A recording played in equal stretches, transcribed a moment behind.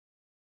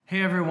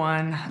Hey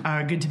everyone,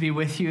 good to be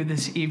with you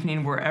this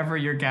evening wherever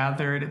you're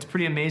gathered. It's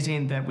pretty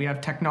amazing that we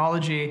have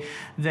technology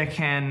that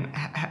can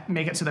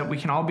make it so that we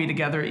can all be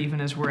together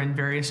even as we're in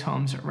various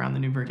homes around the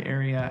Newburgh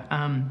area.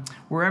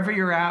 Wherever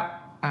you're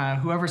at,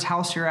 whoever's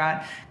house you're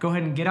at, go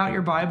ahead and get out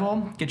your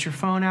Bible, get your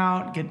phone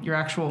out, get your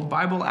actual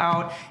Bible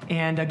out,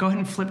 and go ahead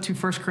and flip to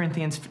 1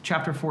 Corinthians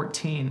chapter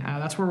 14.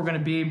 That's where we're going to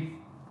be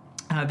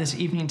this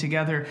evening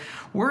together.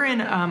 We're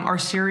in our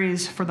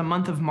series for the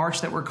month of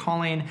March that we're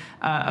calling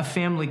A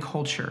Family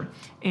Culture.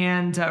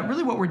 And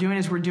really what we're doing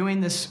is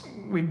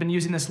we've been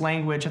using this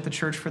language at the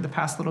church for the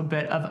past little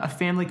bit of a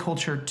family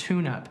culture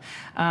tune-up.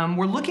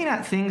 We're looking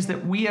at things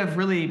that we have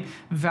really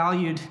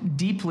valued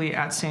deeply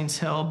at Saints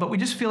Hill, but we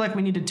just feel like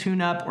we need to tune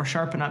up or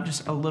sharpen up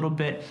just a little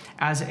bit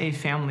as a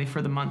family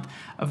for the month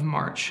of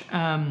March.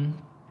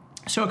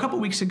 So a couple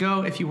weeks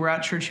ago, if you were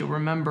at church, you'll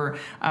remember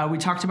we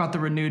talked about the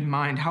renewed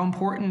mind, how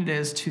important it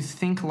is to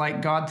think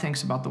like God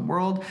thinks about the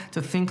world,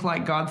 to think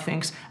like God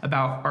thinks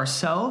about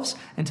ourselves,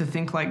 and to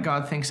think like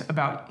God thinks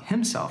about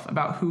himself,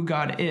 about who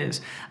God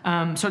is.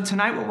 So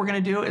tonight what we're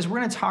going to do is we're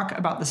going to talk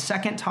about the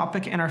second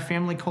topic in our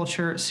family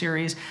culture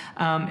series,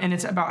 and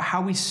it's about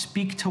how we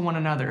speak to one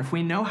another. If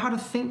we know how to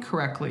think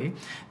correctly,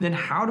 then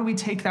how do we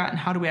take that and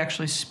how do we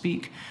actually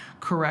speak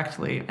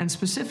correctly? And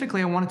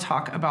specifically, I want to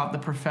talk about the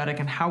prophetic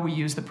and how we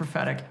use the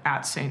prophetic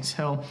at Saints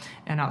Hill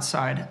and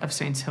outside of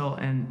Saints Hill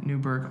and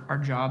Newburgh, our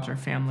jobs, our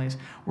families,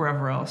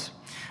 wherever else.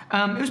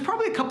 It was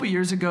probably a couple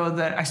years ago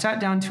that I sat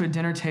down to a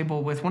dinner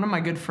table with one of my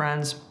good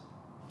friends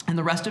and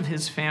the rest of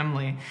his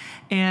family,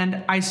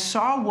 and I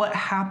saw what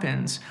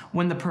happens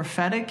when the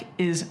prophetic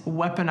is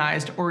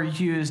weaponized or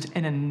used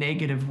in a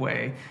negative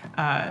way,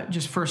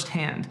 just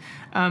firsthand.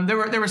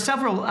 There were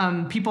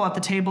several people at the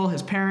table,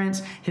 his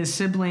parents, his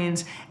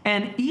siblings,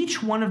 and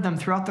each one of them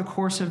throughout the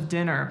course of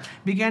dinner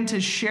began to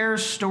share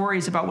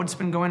stories about what's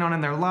been going on in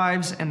their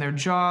lives and their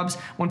jobs.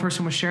 One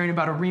person was sharing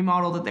about a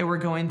remodel that they were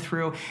going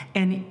through,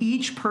 and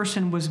each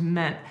person was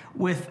met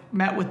with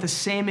the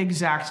same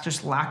exact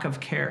just lack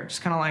of care.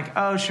 Just kind of like,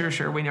 oh,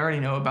 sure, we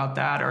already know about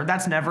that, or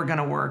that's never going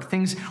to work.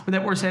 Things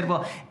were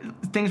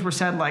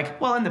said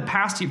like, well, in the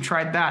past you've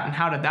tried that, and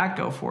how did that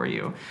go for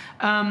you?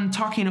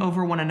 Talking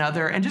over one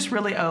another, and just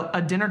really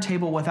a dinner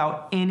table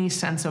without any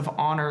sense of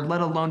honor,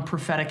 let alone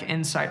prophetic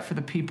insight for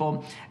the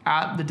people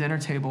at the dinner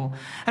table.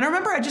 And I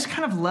remember I just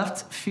kind of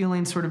left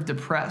feeling sort of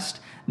depressed.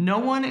 No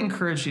one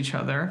encouraged each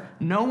other.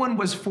 No one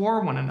was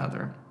for one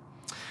another.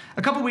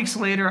 A couple weeks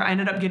later, I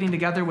ended up getting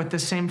together with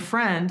this same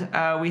friend.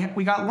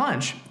 We got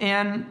lunch,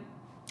 and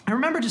I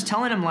remember just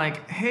telling him,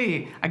 like,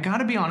 hey, I got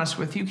to be honest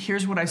with you.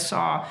 Here's what I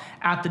saw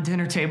at the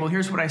dinner table.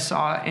 Here's what I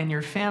saw in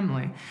your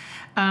family.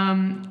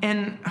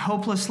 And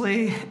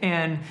hopelessly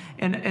and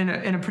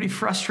in a pretty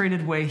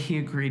frustrated way, he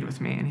agreed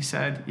with me. And he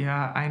said,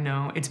 yeah, I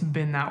know. It's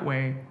been that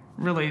way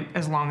really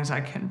as long as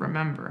I can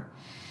remember.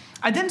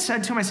 I then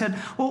said to him, I said,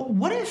 well,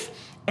 what if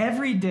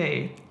every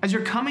day as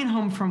you're coming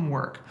home from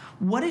work,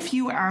 what if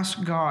you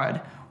ask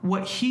God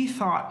what he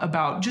thought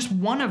about just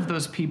one of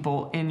those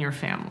people in your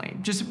family?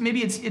 Just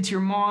maybe it's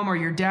your mom or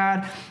your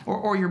dad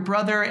or your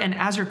brother, and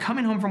as you're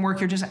coming home from work,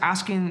 you're just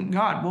asking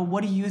God, well,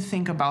 what do you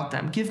think about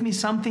them? Give me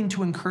something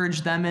to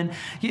encourage them, and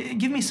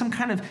give me some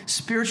kind of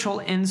spiritual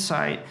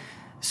insight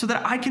so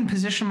that I can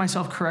position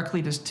myself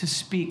correctly to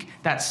speak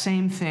that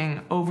same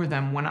thing over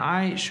them when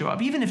I show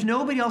up. Even if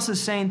nobody else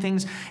is saying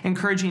things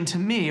encouraging to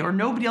me, or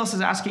nobody else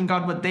is asking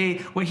God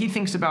what he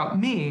thinks about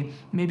me,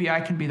 maybe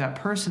I can be that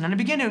person. And I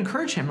began to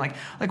encourage him, like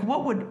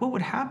what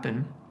would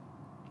happen?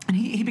 And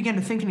he began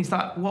to think, and he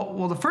thought,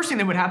 well, the first thing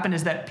that would happen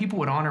is that people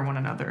would honor one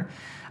another.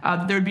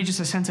 There would be just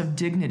a sense of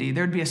dignity.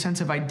 There would be a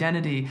sense of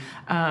identity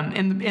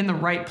in the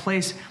right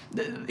place.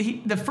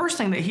 The first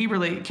thing that he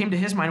really came to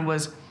his mind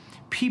was,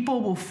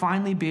 people will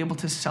finally be able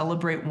to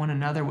celebrate one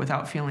another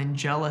without feeling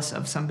jealous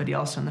of somebody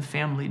else in the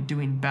family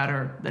doing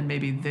better than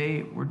maybe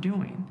they were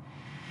doing.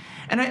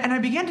 And I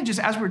began to just,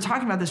 as we were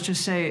talking about this,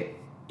 just say,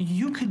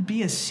 you could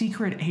be a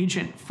secret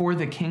agent for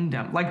the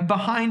kingdom, like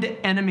behind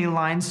enemy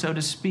lines, so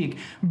to speak,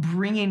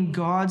 bringing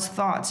God's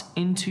thoughts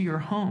into your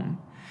home.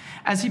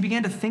 As he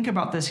began to think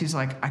about this, he's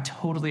like, I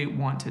totally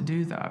want to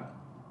do that.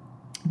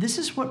 This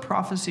is what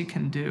prophecy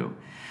can do.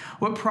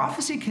 What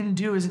prophecy can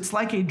do is it's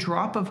like a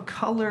drop of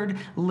colored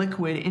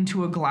liquid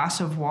into a glass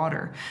of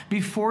water.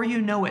 Before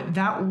you know it,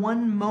 that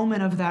one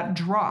moment of that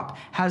drop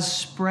has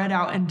spread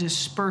out and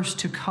dispersed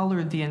to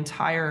color the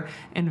entire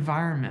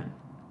environment.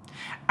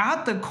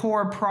 At the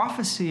core,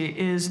 prophecy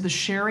is the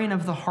sharing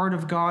of the heart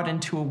of God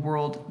into a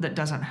world that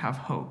doesn't have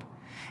hope.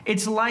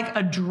 It's like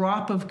a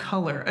drop of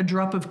color, a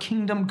drop of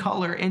kingdom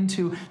color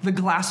into the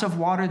glass of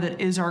water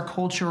that is our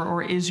culture,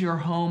 or is your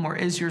home, or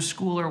is your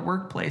school or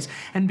workplace.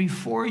 And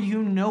before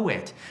you know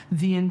it,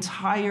 the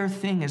entire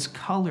thing is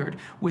colored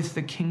with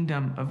the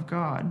kingdom of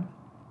God.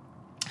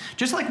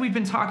 Just like we've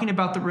been talking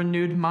about the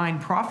renewed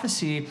mind,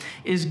 prophecy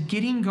is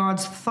getting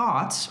God's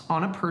thoughts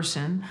on a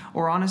person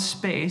or on a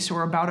space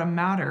or about a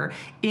matter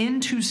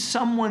into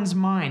someone's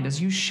mind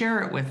as you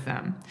share it with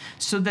them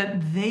so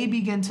that they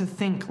begin to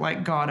think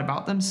like God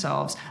about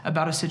themselves,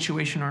 about a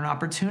situation or an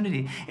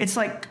opportunity. It's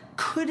like,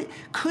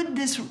 could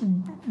this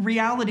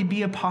reality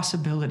be a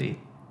possibility?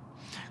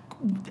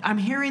 I'm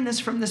hearing this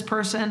from this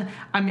person.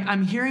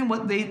 I'm hearing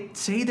what they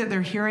say that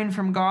they're hearing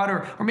from God,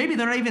 or maybe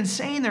they're not even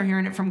saying they're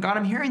hearing it from God.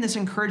 I'm hearing this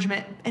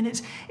encouragement, and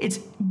it's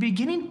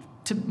beginning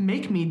to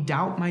make me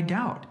doubt my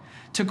doubt,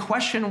 to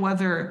question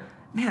whether,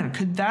 man,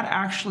 could that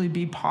actually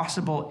be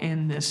possible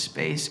in this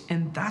space?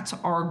 And that's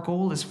our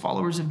goal as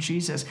followers of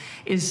Jesus,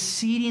 is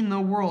seeding the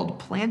world,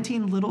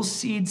 planting little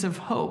seeds of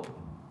hope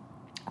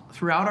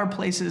throughout our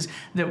places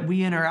that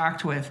we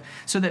interact with,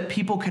 so that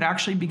people could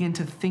actually begin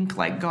to think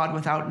like God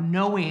without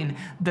knowing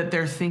that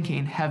they're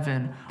thinking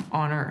heaven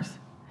on earth.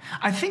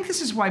 I think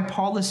this is why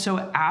Paul is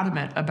so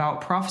adamant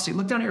about prophecy.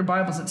 Look down at your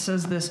Bibles. It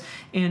says this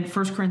in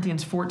 1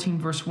 Corinthians 14,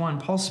 verse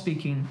 1. Paul's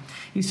speaking.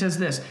 He says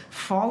this,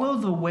 follow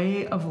the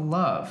way of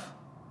love.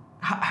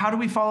 How do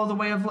we follow the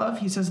way of love?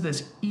 He says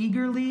this,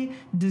 eagerly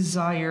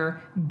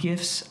desire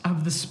gifts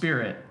of the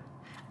Spirit,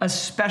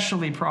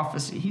 especially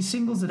prophecy. He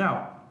singles it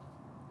out.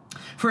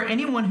 For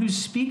anyone who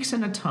speaks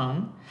in a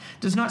tongue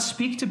does not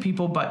speak to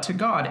people but to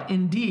God.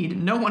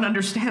 Indeed, no one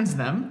understands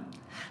them.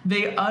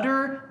 They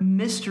utter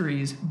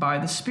mysteries by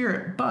the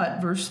Spirit. But,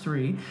 verse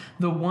 3,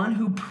 the one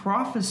who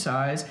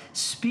prophesies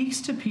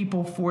speaks to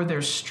people for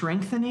their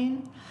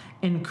strengthening,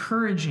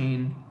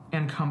 encouraging,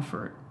 and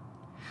comfort.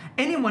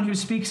 Anyone who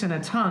speaks in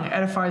a tongue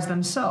edifies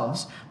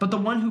themselves, but the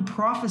one who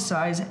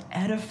prophesies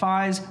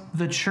edifies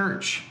the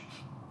church.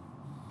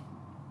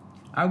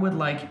 I would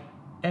like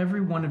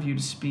every one of you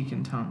to speak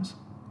in tongues,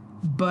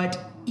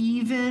 but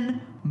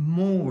even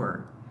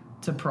more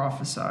to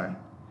prophesy.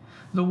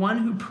 The one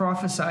who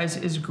prophesies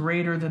is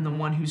greater than the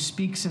one who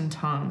speaks in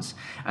tongues,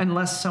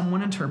 unless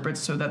someone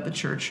interprets so that the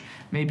church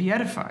may be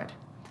edified.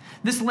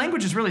 This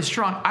language is really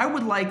strong. I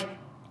would like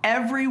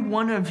every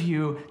one of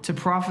you to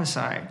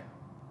prophesy.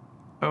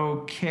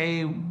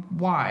 Okay,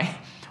 why?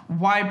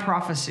 Why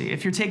prophecy?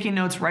 If you're taking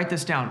notes, write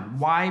this down.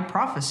 Why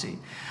prophecy?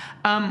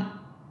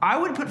 I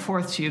would put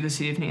forth to you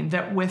this evening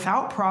that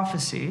without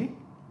prophecy,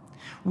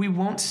 we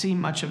won't see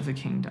much of the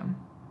kingdom.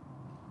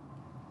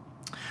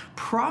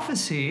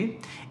 Prophecy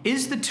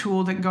is the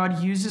tool that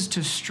God uses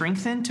to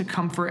strengthen, to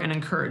comfort, and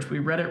encourage. We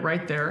read it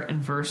right there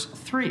in verse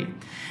 3.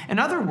 In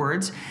other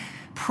words,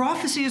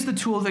 prophecy is the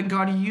tool that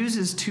God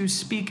uses to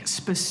speak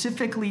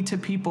specifically to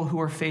people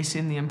who are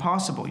facing the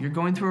impossible. You're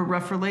going through a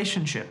rough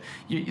relationship.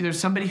 There's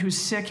somebody who's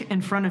sick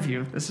in front of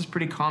you. This is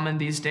pretty common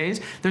these days.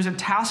 There's a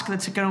task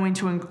that's going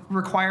to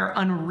require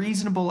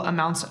unreasonable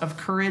amounts of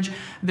courage.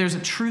 There's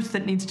a truth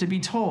that needs to be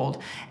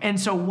told. And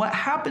so what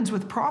happens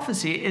with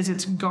prophecy is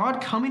it's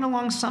God coming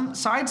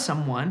alongside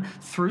someone,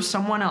 through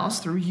someone else,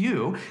 through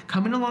you,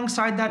 coming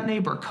alongside that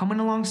neighbor,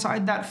 coming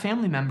alongside that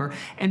family member,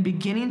 and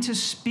beginning to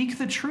speak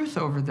the truth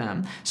over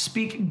them,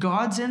 speak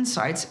God's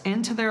insights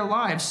into their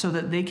lives so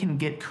that they can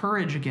get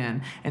courage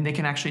again and they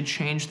can actually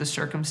change the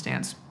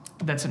circumstance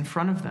that's in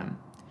front of them.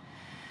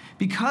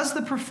 Because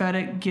the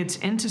prophetic gets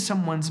into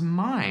someone's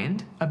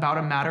mind about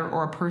a matter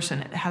or a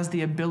person, it has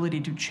the ability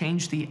to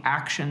change the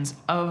actions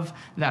of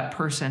that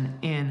person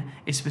in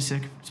a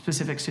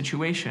specific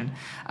situation.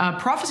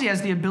 Prophecy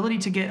has the ability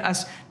to get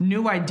us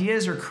new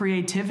ideas or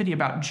creativity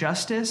about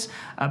justice,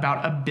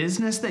 about a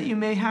business that you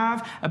may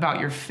have,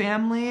 about your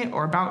family,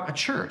 or about a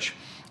church.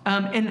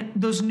 And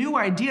those new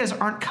ideas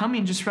aren't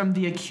coming just from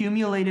the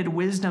accumulated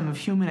wisdom of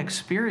human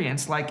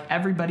experience like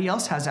everybody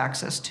else has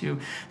access to.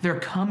 They're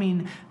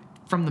coming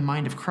from the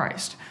mind of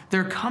Christ.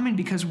 They're coming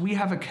because we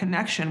have a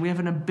connection. We have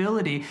an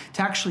ability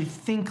to actually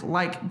think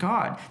like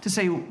God, to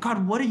say,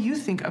 God, what do you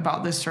think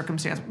about this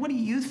circumstance? What do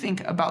you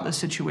think about this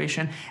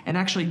situation? And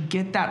actually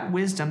get that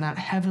wisdom, that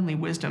heavenly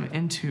wisdom,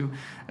 into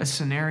a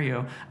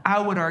scenario. I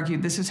would argue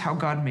this is how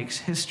God makes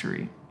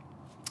history.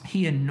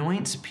 He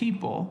anoints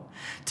people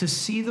to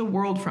see the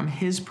world from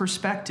his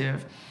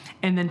perspective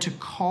and then to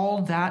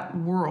call that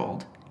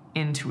world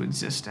into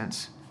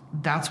existence.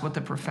 That's what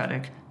the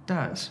prophetic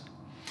does.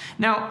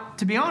 Now,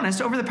 to be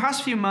honest, over the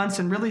past few months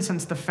and really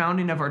since the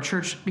founding of our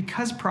church,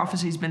 because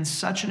prophecy has been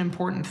such an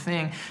important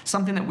thing,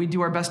 something that we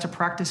do our best to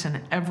practice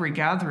in every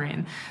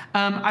gathering,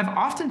 I've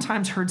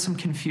oftentimes heard some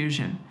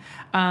confusion.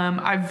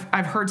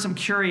 I've heard some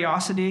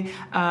curiosity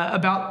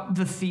about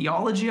the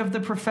theology of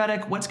the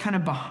prophetic, what's kind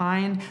of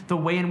behind the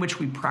way in which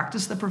we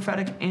practice the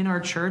prophetic in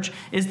our church.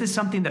 Is this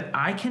something that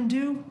I can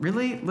do?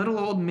 Really? Little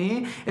old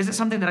me? Is it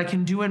something that I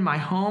can do in my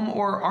home,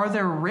 or are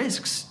there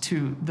risks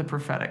to the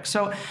prophetic?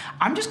 So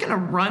I'm just going to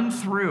run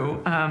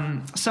through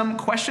some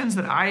questions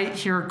that I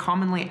hear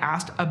commonly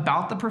asked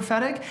about the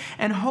prophetic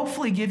and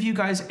hopefully give you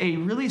guys a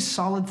really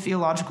solid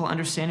theological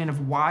understanding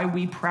of why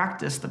we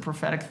practice the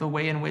prophetic the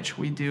way in which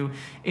we do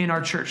in our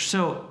our church.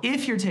 So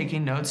if you're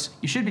taking notes,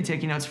 you should be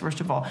taking notes first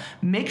of all.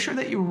 Make sure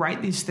that you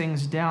write these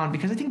things down,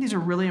 because I think these are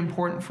really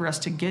important for us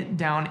to get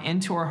down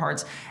into our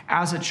hearts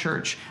as a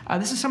church.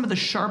 This is some of the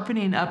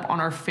sharpening up on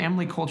our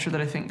family culture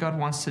that I think God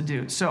wants to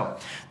do. So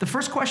the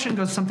first question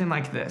goes something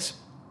like this.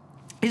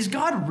 Is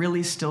God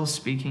really still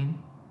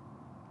speaking?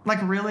 Like,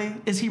 really?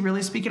 Is he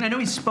really speaking? I know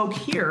he spoke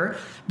here,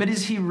 but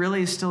is he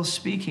really still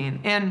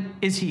speaking? And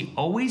is he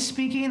always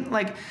speaking?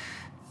 Like,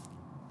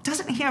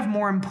 doesn't he have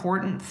more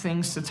important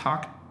things to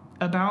talk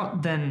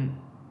about than,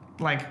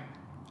 like,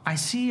 I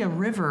see a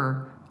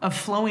river of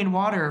flowing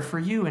water for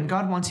you and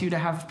God wants you to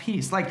have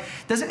peace? Like,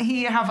 doesn't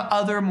he have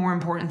other more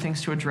important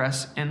things to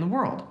address in the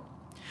world?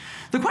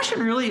 The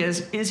question really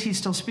is he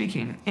still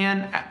speaking?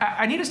 And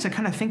I need us to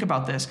kind of think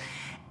about this.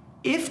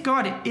 If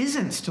God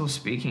isn't still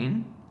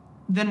speaking,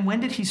 then when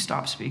did he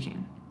stop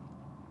speaking?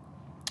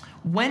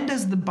 When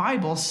does the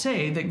Bible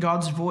say that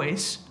God's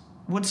voice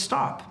would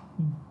stop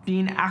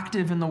being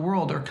active in the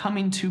world or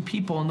coming to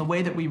people in the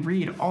way that we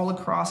read all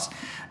across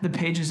the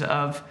pages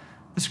of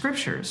the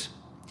scriptures?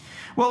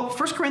 Well,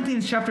 1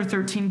 Corinthians chapter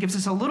 13 gives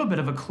us a little bit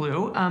of a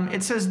clue.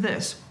 It says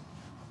this,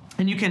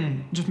 and you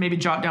can just maybe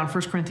jot down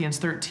 1 Corinthians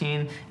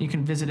 13. You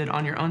can visit it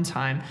on your own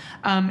time.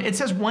 It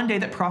says one day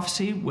that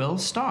prophecy will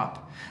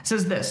stop. It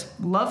says this,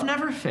 love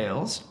never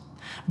fails,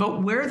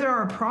 but where there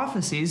are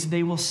prophecies,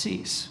 they will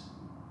cease.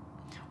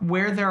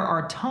 Where there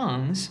are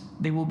tongues,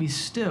 they will be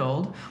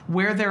stilled.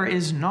 Where there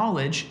is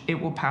knowledge,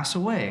 it will pass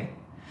away.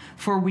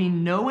 For we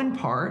know in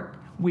part,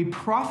 we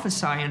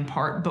prophesy in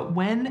part, but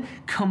when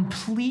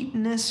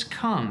completeness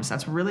comes,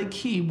 that's really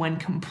key, when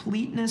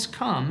completeness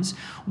comes,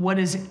 what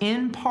is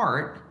in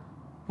part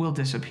will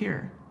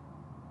disappear.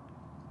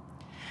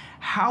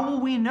 How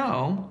will we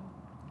know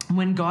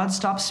when God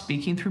stops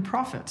speaking through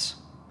prophets?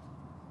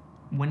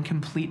 When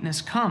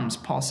completeness comes,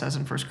 Paul says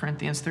in 1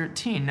 Corinthians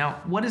 13. Now,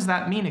 what does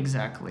that mean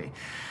exactly?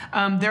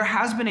 There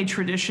has been a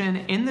tradition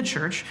in the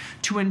church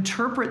to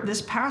interpret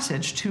this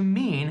passage to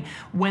mean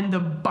when the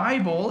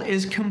Bible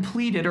is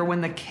completed or when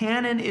the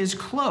canon is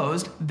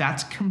closed,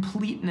 that's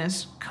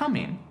completeness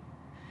coming.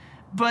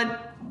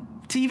 But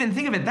to even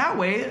think of it that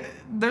way,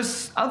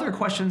 there's other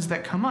questions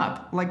that come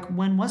up. Like,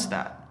 when was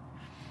that?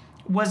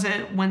 Was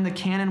it when the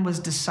canon was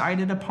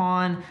decided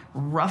upon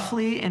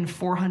roughly in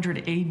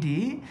 400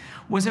 AD?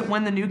 Was it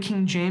when the New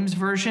King James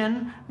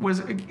Version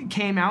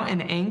came out in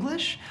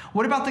English?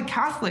 What about the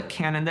Catholic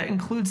canon that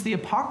includes the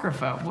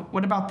Apocrypha?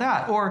 What about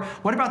that? Or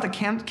what about the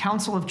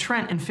Council of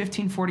Trent in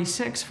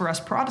 1546 for us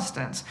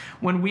Protestants,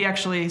 when we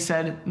actually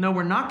said, no,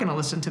 we're not going to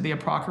listen to the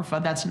Apocrypha.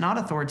 That's not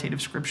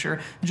authoritative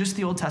scripture, just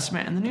the Old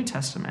Testament and the New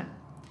Testament.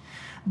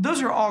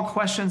 Those are all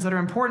questions that are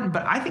important,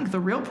 but I think the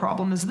real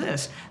problem is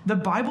this. The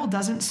Bible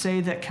doesn't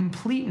say that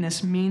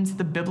completeness means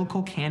the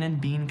biblical canon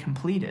being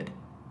completed.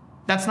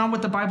 That's not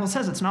what the Bible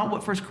says. It's not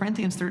what 1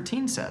 Corinthians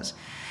 13 says.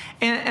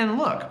 And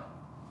look,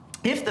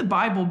 if the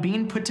Bible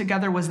being put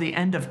together was the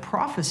end of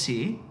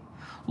prophecy,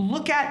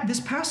 look at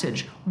this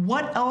passage.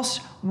 What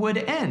else would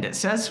end? It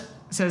says,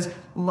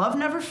 love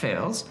never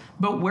fails,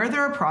 but where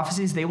there are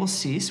prophecies, they will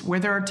cease. Where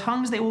there are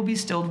tongues, they will be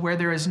stilled. Where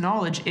there is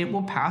knowledge, it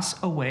will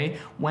pass away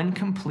when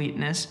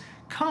completeness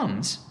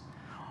comes.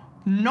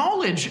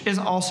 Knowledge is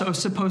also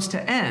supposed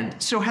to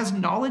end. So has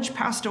knowledge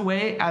passed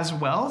away as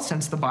well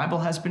since the Bible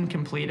has been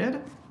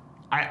completed?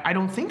 I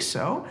don't think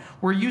so.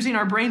 We're using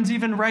our brains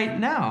even right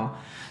now.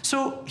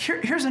 So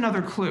here's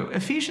another clue.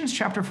 Ephesians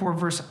chapter 4,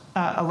 verse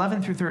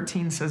 11 through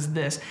 13 says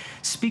this,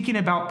 speaking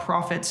about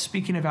prophets,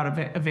 speaking about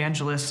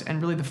evangelists,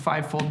 and really the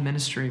fivefold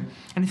ministry.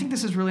 And I think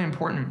this is really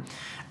important.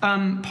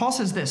 Paul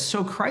says this,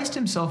 so Christ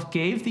himself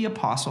gave the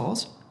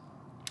apostles,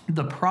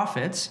 the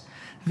prophets,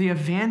 the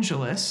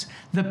evangelists,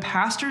 the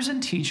pastors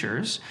and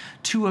teachers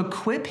to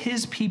equip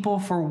his people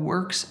for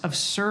works of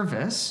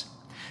service,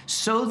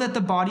 so that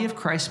the body of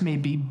Christ may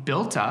be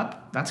built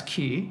up, that's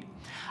key,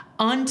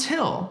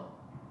 until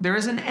there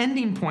is an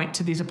ending point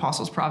to these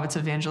apostles, prophets,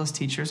 evangelists,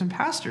 teachers, and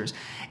pastors.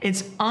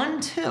 It's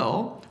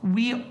until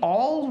we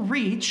all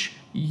reach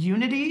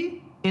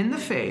unity in the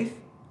faith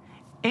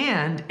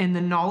and in the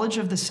knowledge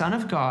of the Son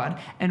of God,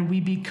 and we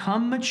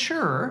become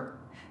mature,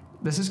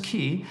 this is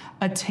key,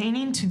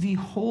 attaining to the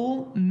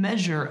whole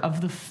measure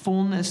of the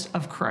fullness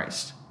of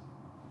Christ.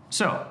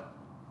 So,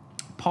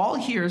 Paul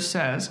here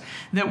says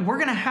that we're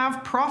going to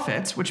have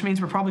prophets, which means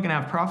we're probably going to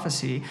have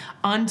prophecy,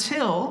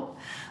 until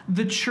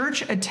the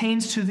church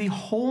attains to the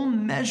whole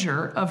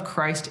measure of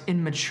Christ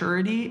in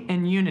maturity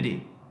and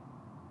unity.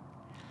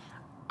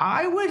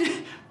 I would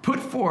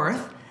put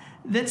forth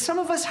that some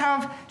of us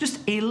have just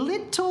a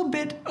little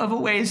bit of a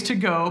ways to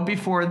go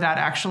before that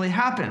actually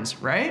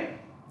happens, right?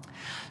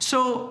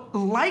 So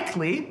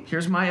likely,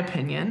 here's my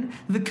opinion,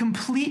 the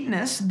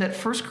completeness that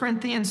 1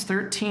 Corinthians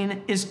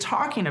 13 is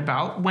talking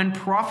about when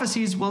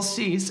prophecies will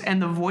cease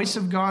and the voice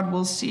of God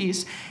will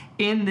cease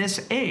in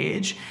this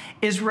age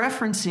is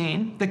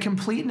referencing the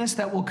completeness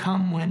that will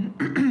come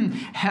when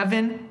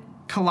heaven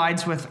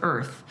collides with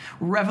earth.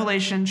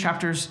 Revelation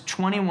chapters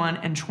 21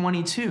 and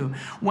 22,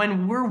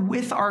 when we're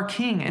with our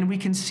King and we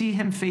can see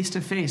him face to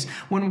face,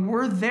 when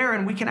we're there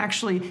and we can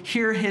actually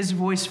hear his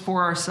voice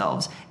for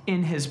ourselves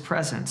in his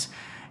presence.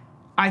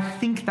 I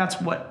think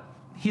that's what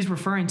he's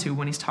referring to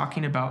when he's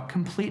talking about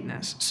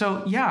completeness.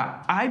 So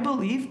yeah, I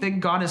believe that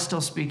God is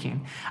still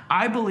speaking.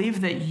 I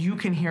believe that you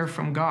can hear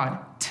from God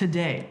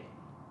today.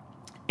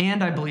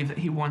 And I believe that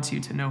he wants you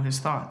to know his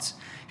thoughts.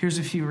 Here's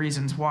a few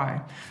reasons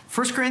why.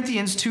 1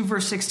 Corinthians 2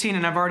 verse 16,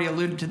 and I've already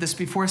alluded to this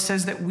before,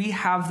 says that we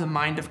have the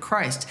mind of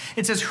Christ.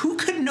 It says, who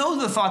could know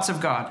the thoughts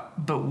of God?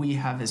 But we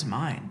have his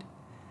mind.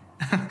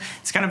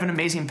 It's kind of an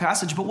amazing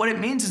passage, but what it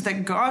means is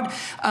that God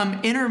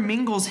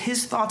intermingles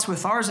his thoughts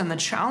with ours, and the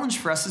challenge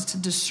for us is to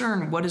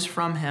discern what is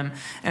from him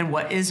and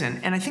what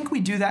isn't. And I think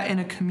we do that in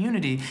a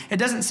community. It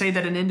doesn't say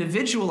that an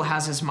individual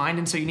has his mind,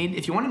 and so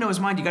if you want to know his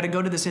mind, you got to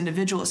go to this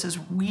individual. It says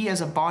we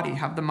as a body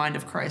have the mind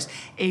of Christ,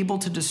 able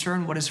to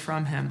discern what is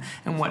from him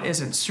and what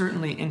isn't,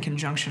 certainly in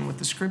conjunction with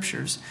the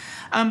scriptures.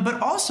 But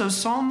also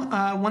Psalm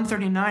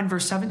 139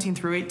 verse 17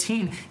 through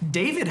 18,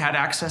 David had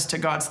access to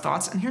God's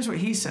thoughts, and here's what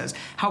he says: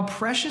 how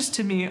precious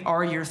to me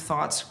are your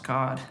thoughts,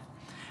 God.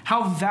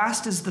 How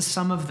vast is the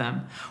sum of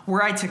them.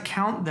 Were I to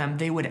count them,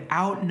 they would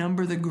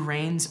outnumber the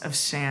grains of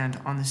sand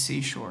on the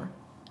seashore.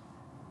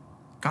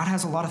 God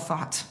has a lot of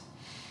thoughts.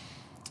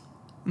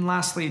 And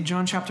lastly,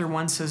 John chapter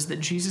 1 says that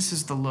Jesus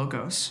is the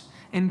Logos.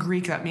 In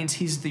Greek, that means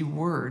he's the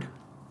Word.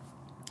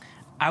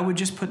 I would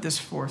just put this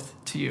forth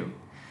to you.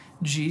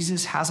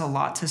 Jesus has a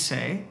lot to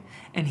say,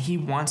 and he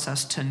wants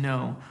us to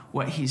know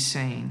what he's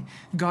saying.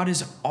 God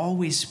is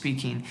always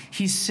speaking.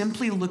 He's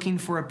simply looking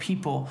for a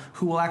people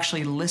who will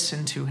actually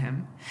listen to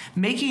him.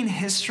 Making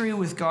history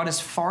with God is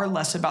far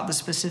less about the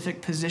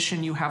specific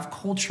position you have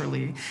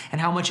culturally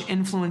and how much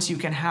influence you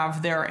can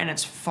have there, and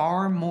it's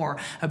far more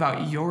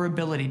about your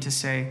ability to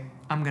say,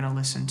 I'm going to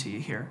listen to you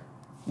here.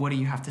 What do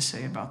you have to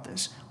say about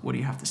this? What do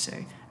you have to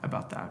say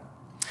about that?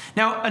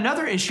 Now,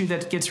 another issue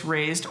that gets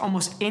raised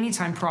almost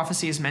anytime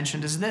prophecy is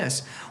mentioned is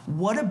this.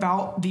 What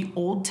about the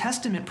Old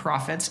Testament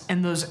prophets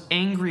and those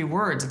angry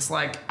words? It's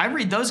like, I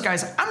read those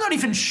guys, I'm not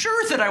even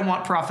sure that I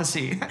want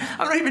prophecy.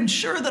 I'm not even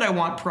sure that I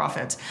want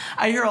prophets.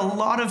 I hear a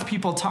lot of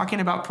people talking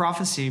about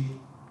prophecy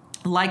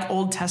like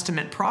Old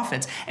Testament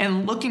prophets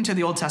and looking to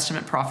the Old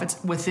Testament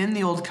prophets within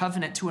the Old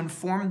Covenant to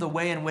inform the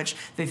way in which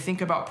they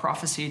think about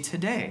prophecy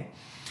today.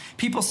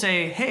 People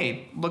say,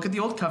 hey, look at the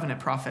Old Covenant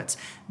prophets.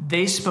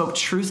 They spoke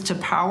truth to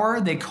power.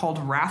 They called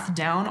wrath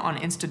down on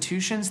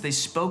institutions. They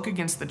spoke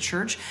against the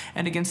church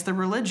and against the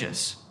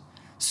religious.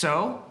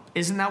 So,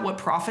 isn't that what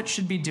prophets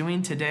should be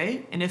doing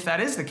today? And if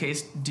that is the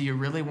case, do you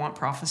really want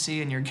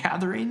prophecy in your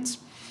gatherings?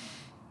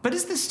 But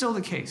is this still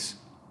the case?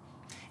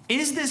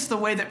 Is this the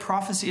way that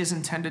prophecy is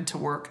intended to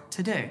work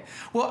today?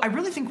 Well, I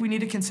really think we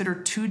need to consider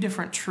two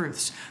different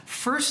truths.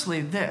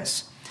 Firstly,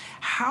 this: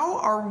 how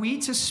are we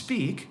to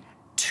speak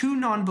to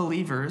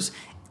non-believers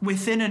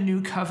within a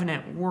new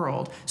covenant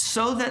world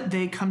so that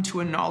they come to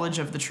a knowledge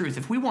of the truth?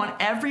 If we want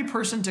every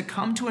person to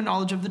come to a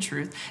knowledge of the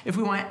truth, if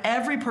we want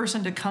every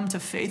person to come to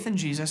faith in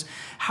Jesus,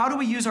 how do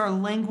we use our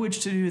language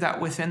to do that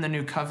within the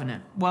new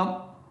covenant?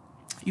 Well,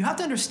 you have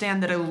to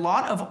understand that a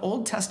lot of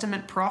Old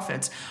Testament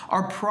prophets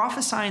are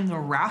prophesying the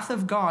wrath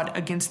of God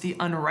against the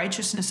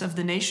unrighteousness of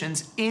the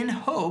nations in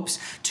hopes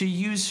to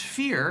use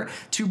fear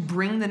to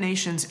bring the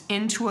nations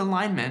into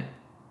alignment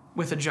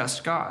with a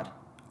just God.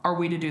 Are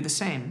we to do the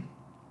same?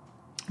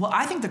 Well,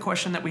 I think the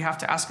question that we have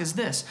to ask is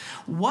this: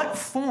 what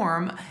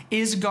form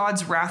is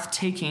God's wrath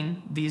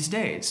taking these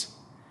days?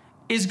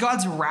 Is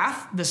God's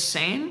wrath the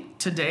same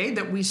today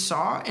that we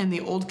saw in the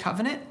Old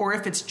Covenant? Or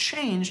if it's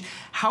changed,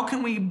 how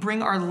can we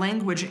bring our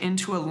language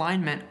into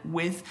alignment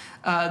with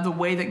the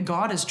way that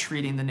God is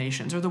treating the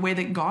nations or the way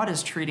that God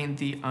is treating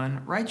the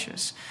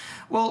unrighteous?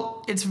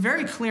 Well, it's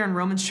very clear in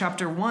Romans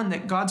chapter 1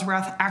 that God's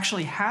wrath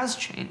actually has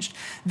changed,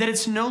 that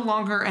it's no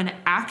longer an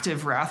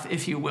active wrath,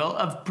 if you will,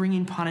 of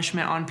bringing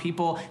punishment on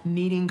people,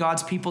 needing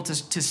God's people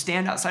to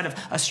stand outside of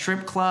a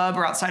strip club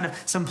or outside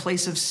of some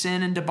place of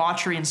sin and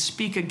debauchery and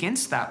speak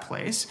against that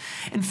place.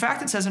 In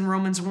fact, it says in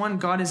Romans 1,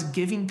 God is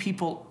giving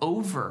people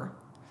over.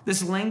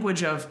 This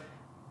language of,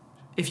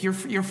 if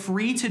you're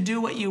free to do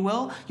what you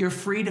will, you're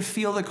free to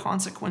feel the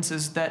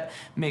consequences that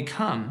may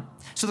come.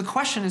 So the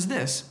question is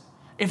this: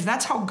 if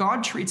that's how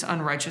God treats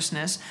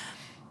unrighteousness,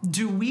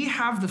 do we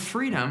have the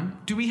freedom,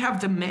 do we have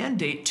the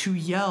mandate to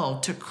yell,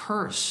 to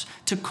curse,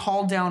 to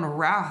call down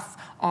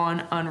wrath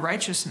on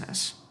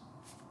unrighteousness?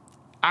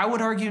 I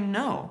would argue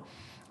no.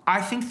 I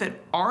think that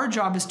our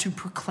job is to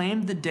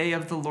proclaim the day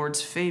of the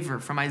Lord's favor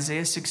from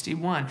Isaiah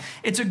 61.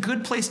 It's a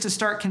good place to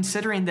start,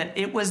 considering that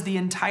it was the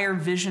entire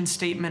vision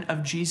statement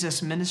of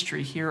Jesus'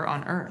 ministry here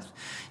on earth.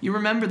 You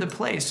remember the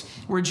place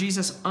where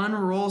Jesus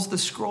unrolls the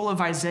scroll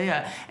of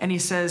Isaiah and he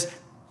says,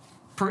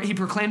 he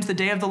proclaims the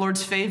day of the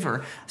Lord's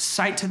favor,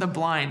 sight to the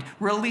blind,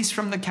 release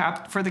for the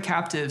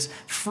captives,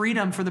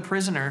 freedom for the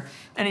prisoner.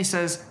 And he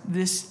says,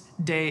 this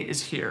day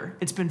is here.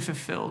 It's been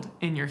fulfilled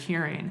in your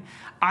hearing.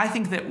 I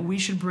think that we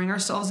should bring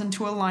ourselves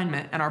into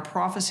alignment, and our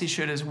prophecy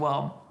should as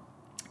well,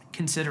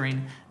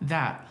 considering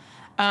that.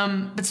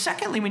 But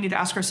secondly, we need to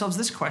ask ourselves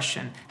this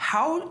question: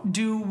 how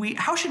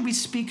should we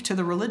speak to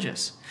the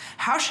religious?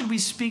 How should we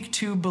speak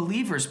to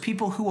believers,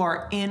 people who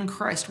are in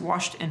Christ,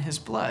 washed in his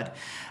blood?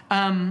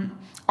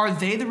 Are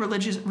they the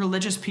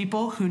religious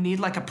people who need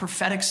like a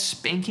prophetic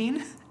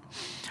spanking?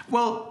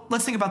 Well,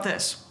 let's think about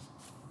this.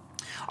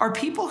 Are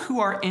people who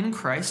are in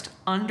Christ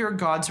under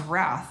God's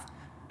wrath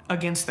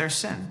against their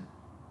sin?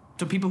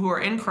 So people who are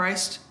in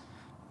Christ,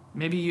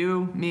 maybe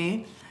you,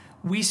 me,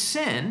 we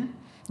sin.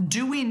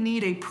 Do we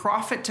need a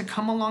prophet to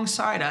come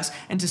alongside us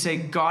and to say,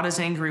 God is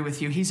angry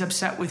with you, he's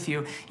upset with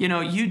you,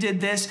 you did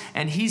this,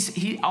 and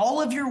he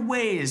all of your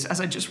ways,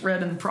 as I just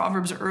read in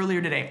Proverbs earlier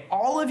today,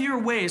 all of your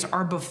ways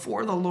are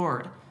before the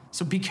Lord,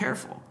 so be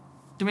careful.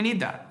 Do we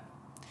need that?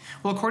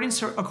 Well,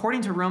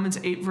 according to Romans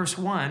 8, verse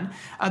 1,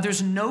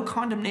 there's no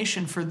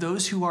condemnation for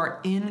those who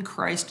are in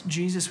Christ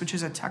Jesus, which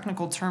is a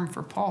technical term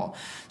for Paul.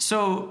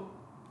 So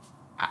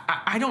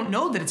I don't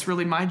know that it's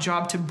really my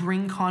job to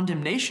bring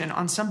condemnation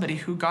on somebody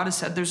who God has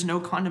said there's no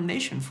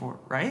condemnation for,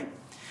 right?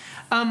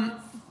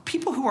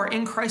 People who are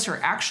in Christ are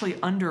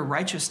actually under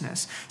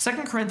righteousness.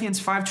 2 Corinthians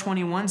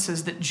 5:21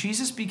 says that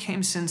Jesus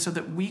became sin so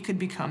that we could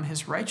become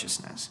his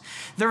righteousness.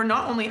 They're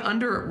not only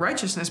under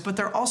righteousness, but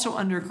they're also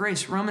under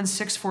grace. Romans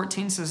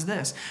 6:14 says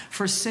this: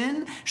 "For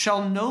sin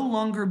shall no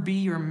longer be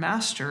your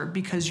master,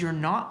 because you're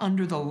not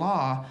under the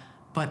law,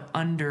 but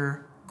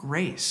under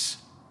grace."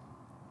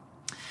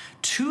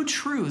 Two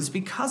truths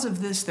because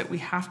of this that we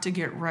have to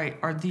get right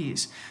are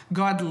these: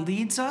 God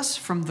leads us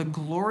from the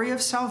glory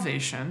of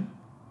salvation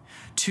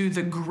to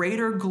the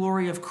greater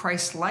glory of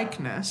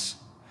Christ-likeness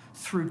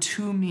through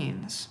two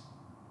means.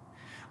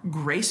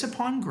 Grace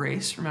upon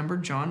grace, remember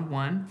John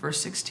 1,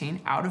 verse 16,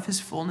 out of his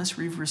fullness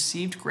we've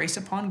received grace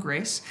upon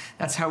grace.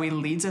 That's how he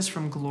leads us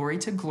from glory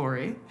to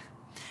glory.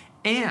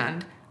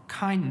 And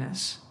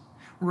kindness.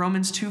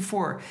 Romans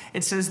 2:4,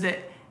 it says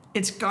that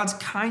it's God's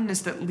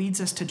kindness that leads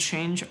us to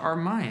change our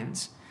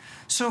minds.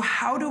 So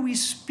how do we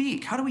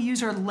speak? How do we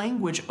use our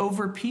language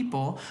over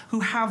people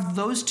who have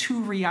those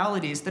two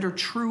realities that are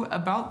true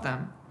about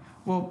them?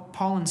 Well,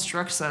 Paul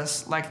instructs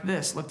us like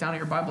this. Look down at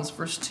your Bibles,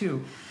 verse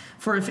 2.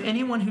 "For if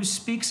anyone who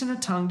speaks in a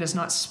tongue does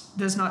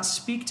not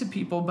speak to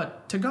people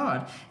but to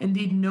God,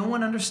 indeed no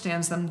one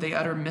understands them. They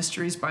utter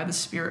mysteries by the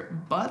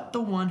Spirit. But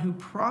the one who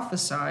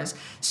prophesies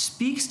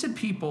speaks to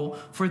people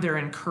for their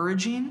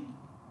encouraging,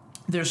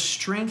 their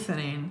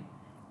strengthening,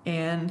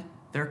 and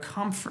their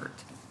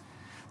comfort."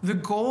 The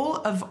goal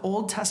of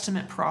Old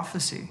Testament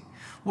prophecy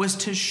was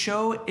to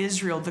show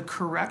Israel the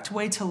correct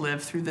way to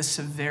live through the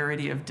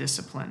severity of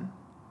discipline.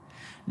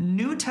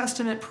 New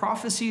Testament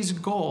prophecy's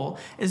goal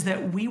is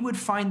that we would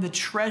find the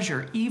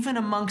treasure even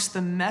amongst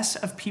the mess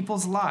of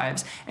people's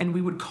lives, and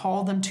we would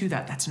call them to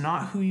that. That's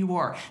not who you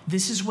are.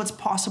 This is what's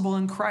possible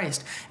in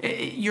Christ.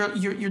 You're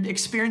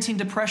experiencing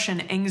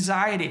depression,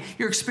 anxiety.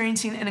 You're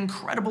experiencing an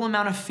incredible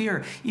amount of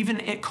fear, even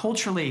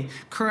culturally,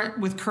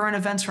 with current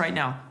events right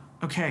now.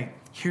 Okay,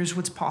 here's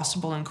what's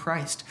possible in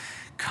Christ.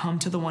 Come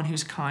to the one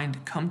who's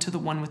kind. Come to the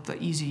one with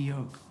the easy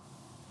yoke.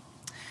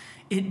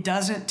 It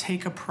doesn't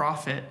take a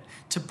prophet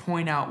to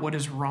point out what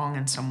is wrong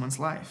in someone's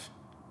life.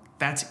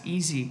 That's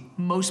easy.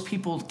 Most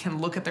people can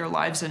look at their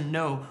lives and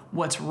know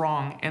what's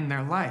wrong in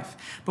their life.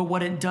 But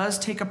what it does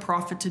take a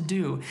prophet to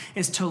do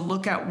is to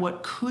look at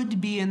what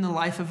could be in the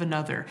life of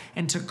another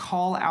and to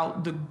call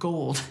out the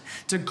gold,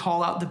 to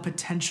call out the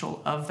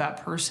potential of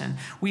that person.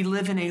 We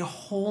live in a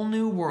whole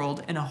new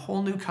world, in a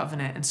whole new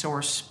covenant, and so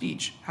our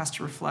speech has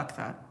to reflect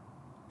that.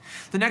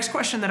 The next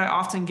question that I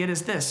often get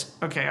is this: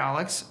 okay,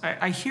 Alex,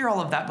 I hear all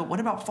of that, but what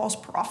about false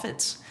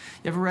prophets?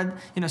 You ever read,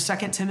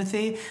 2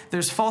 Timothy?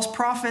 There's false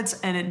prophets,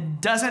 and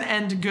it doesn't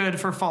end good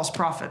for false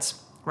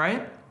prophets,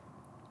 right?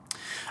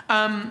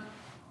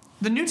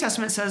 The New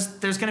Testament says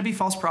there's going to be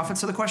false prophets,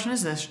 so the question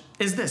is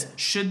this: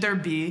 should there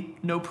be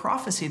no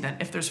prophecy then?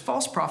 If there's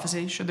false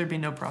prophecy, should there be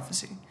no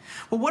prophecy?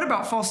 Well, what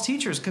about false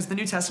teachers? Because the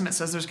New Testament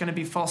says there's going to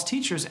be false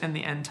teachers in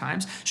the end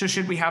times, so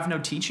should we have no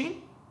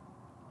teaching?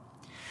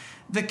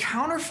 The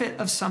counterfeit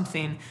of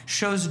something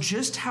shows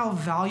just how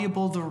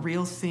valuable the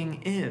real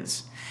thing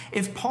is.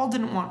 If Paul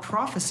didn't want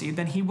prophecy,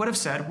 then he would have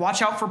said,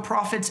 watch out for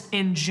prophets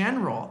in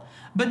general.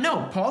 But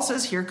no, Paul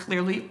says here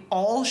clearly,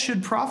 all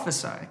should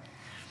prophesy.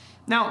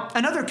 Now,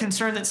 another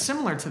concern that's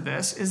similar to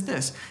this is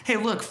this. Hey,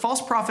 look,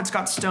 false prophets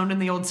got stoned in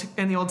the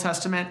Old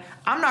Testament.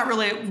 I'm not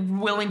really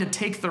willing to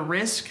take the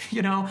risk,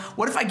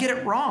 What if I get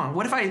it wrong?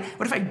 What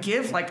if I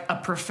give like a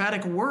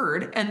prophetic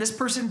word and this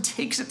person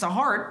takes it to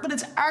heart, but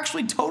it's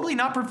actually totally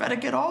not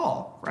prophetic at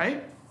all,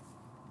 right?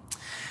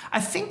 I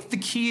think the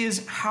key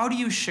is, how do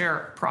you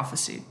share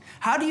prophecy?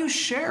 How do you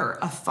share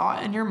a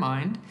thought in your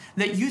mind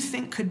that you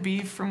think could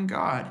be from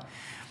God?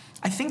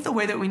 I think the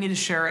way that we need to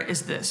share it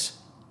is this.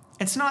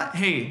 It's not,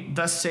 hey,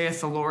 thus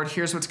saith the Lord,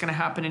 here's what's going to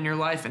happen in your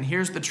life, and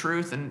here's the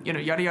truth, and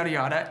yada, yada,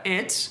 yada.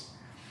 It's,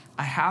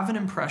 I have an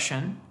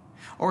impression,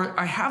 or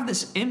I have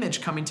this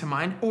image coming to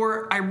mind,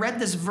 or I read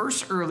this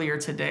verse earlier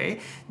today.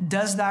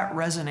 Does that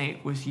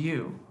resonate with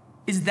you?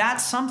 Is that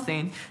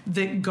something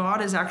that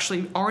God has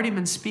actually already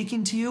been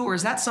speaking to you, or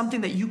is that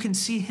something that you can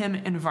see him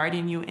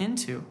inviting you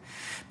into?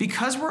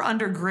 Because we're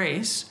under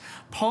grace,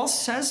 Paul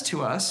says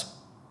to us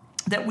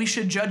that we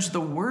should judge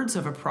the words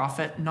of a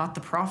prophet, not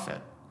the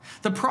prophet.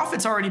 The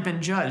prophet's already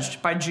been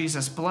judged by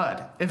Jesus'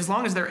 blood. As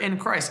long as they're in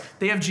Christ,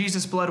 they have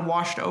Jesus' blood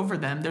washed over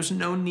them. There's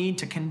no need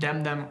to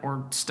condemn them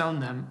or stone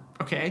them,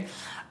 okay?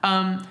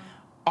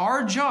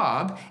 Our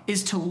job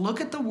is to look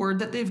at the word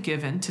that they've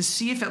given to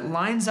see if it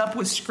lines up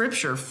with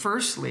Scripture.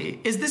 Firstly,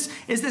 is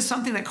this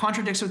something that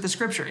contradicts with the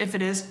Scripture? If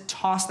it is,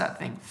 toss that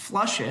thing,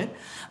 flush it.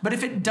 But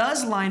if it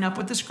does line up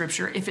with the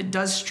Scripture, if it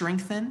does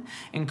strengthen,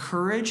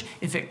 encourage,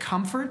 if it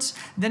comforts,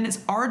 then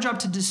it's our job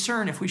to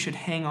discern if we should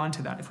hang on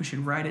to that, if we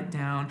should write it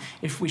down,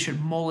 if we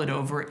should mull it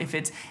over, if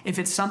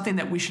it's something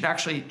that we should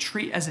actually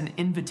treat as an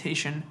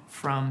invitation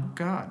from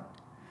God.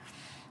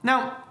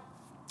 Now,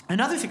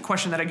 another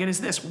question that I get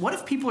is this: what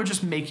if people are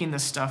just making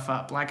this stuff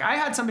up? Like, I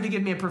had somebody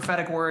give me a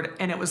prophetic word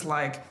and it was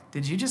like,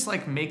 did you just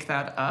like make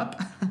that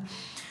up?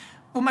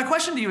 Well, my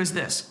question to you is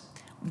this: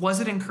 was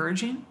it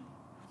encouraging?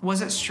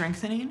 Was it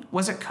strengthening?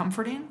 Was it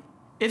comforting?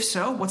 If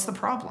so, what's the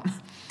problem?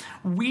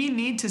 We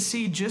need to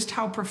see just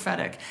how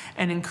prophetic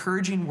an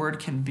encouraging word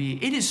can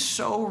be. It is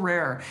so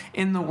rare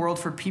in the world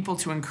for people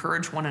to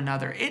encourage one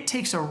another. It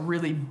takes a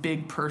really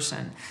big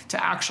person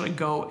to actually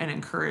go and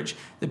encourage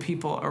the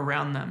people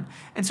around them.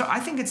 And so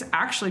I think it's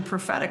actually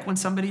prophetic when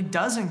somebody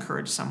does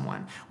encourage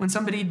someone, when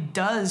somebody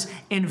does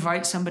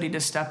invite somebody to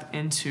step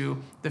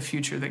into the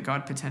future that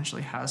God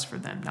potentially has for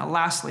them. Now,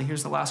 lastly,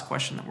 here's the last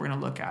question that we're going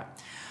to look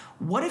at.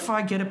 What if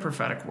I get a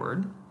prophetic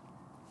word?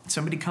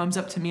 Somebody comes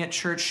up to me at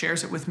church,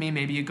 shares it with me.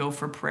 Maybe you go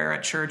for prayer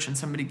at church and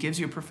somebody gives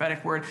you a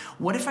prophetic word.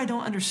 What if I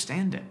don't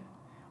understand it?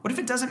 What if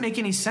it doesn't make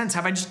any sense?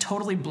 Have I just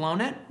totally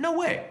blown it? No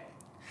way.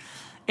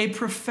 A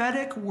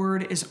prophetic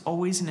word is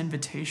always an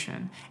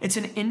invitation. It's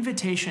an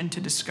invitation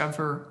to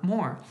discover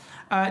more.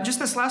 Just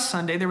this last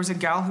Sunday, there was a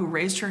gal who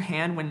raised her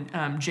hand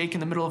when Jake in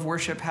the middle of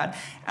worship had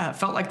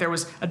felt like there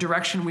was a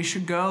direction we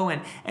should go,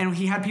 and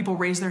he had people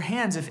raise their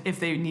hands if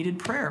they needed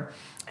prayer.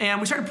 And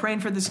we started praying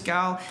for this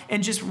gal,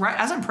 and just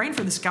as I'm praying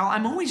for this gal,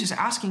 I'm always just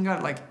asking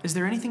God, like, is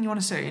there anything you want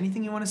to say?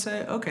 Anything you want to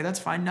say? Okay, that's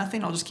fine.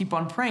 Nothing. I'll just keep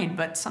on praying.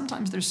 But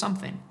sometimes there's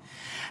something.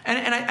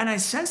 And I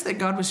sensed that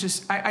God was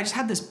just, I just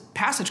had this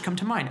passage come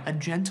to mind. A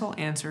gentle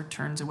answer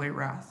turns away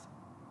wrath.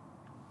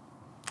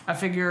 I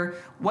figure,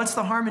 what's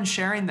the harm in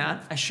sharing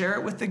that? I share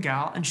it with the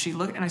gal, and she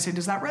looked, and I say,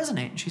 does that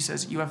resonate? And she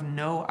says, you have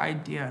no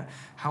idea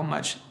how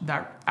much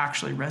that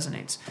actually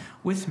resonates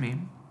with me.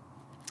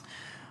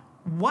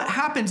 What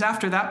happens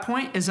after that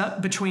point is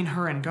up between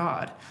her and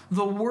God.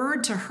 The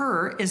word to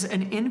her is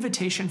an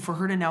invitation for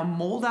her to now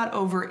mull that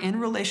over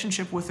in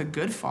relationship with a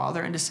good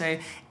father and to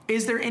say,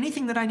 is there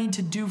anything that I need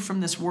to do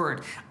from this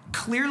word?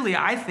 Clearly,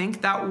 I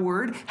think that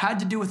word had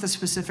to do with a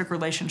specific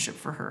relationship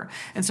for her.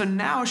 And so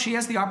now she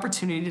has the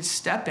opportunity to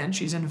step in.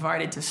 She's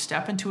invited to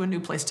step into a new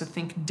place, to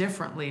think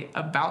differently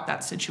about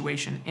that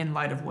situation in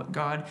light of what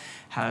God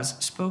has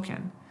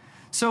spoken.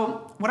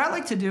 So what I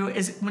like to do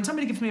is when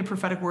somebody gives me a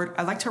prophetic word,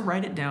 I like to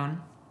write it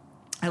down.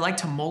 I like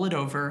to mull it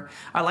over.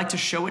 I like to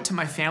show it to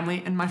my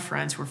family and my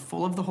friends who are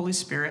full of the Holy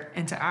Spirit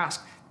and to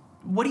ask,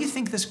 what do you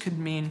think this could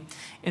mean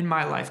in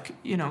my life?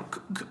 You know,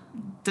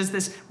 does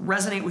this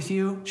resonate with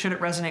you? Should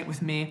it resonate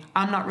with me?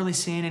 I'm not really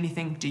seeing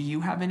anything. Do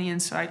you have any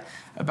insight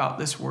about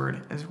this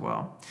word as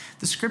well?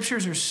 The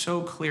scriptures are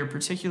so clear,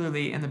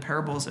 particularly in the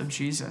parables of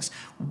Jesus.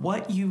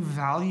 What you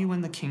value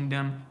in the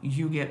kingdom,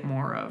 you get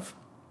more of.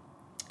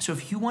 So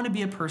if you want to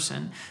be a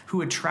person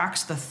who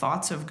attracts the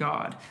thoughts of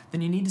God, then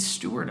you need to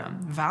steward them,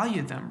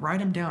 value them, write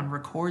them down,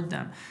 record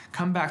them,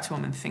 come back to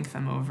them and think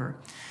them over.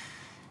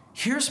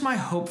 Here's my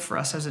hope for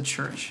us as a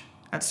church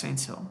at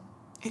Saints Hill.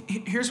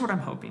 Here's what I'm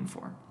hoping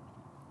for.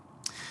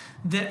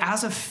 That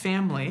as a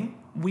family,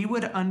 we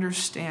would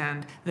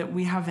understand that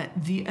we have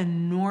the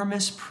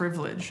enormous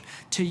privilege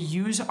to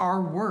use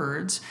our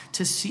words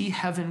to see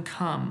heaven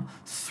come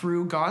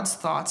through God's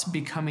thoughts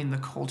becoming the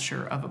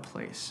culture of a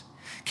place.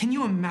 Can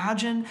you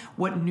imagine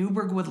what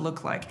Newburgh would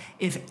look like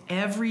if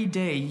every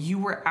day you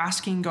were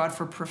asking God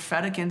for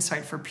prophetic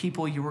insight for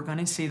people you were going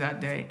to see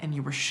that day and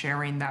you were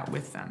sharing that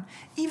with them?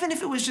 Even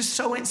if it was just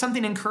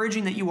something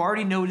encouraging that you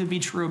already know to be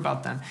true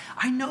about them.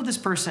 I know this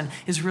person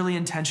is really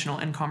intentional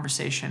in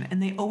conversation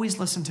and they always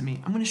listen to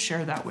me. I'm going to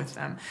share that with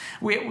them.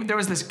 There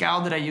was this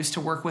gal that I used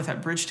to work with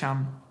at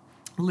Bridgetown,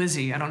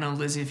 Lizzie. I don't know,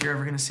 Lizzie, if you're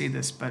ever going to see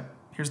this, but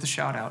here's the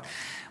shout out.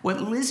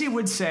 What Lizzie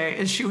would say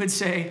is she would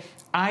say,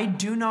 I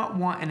do not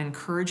want an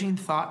encouraging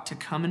thought to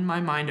come in my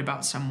mind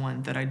about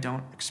someone that I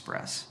don't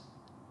express.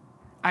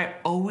 I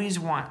always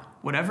want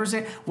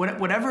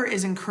whatever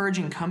is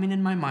encouraging coming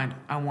in my mind,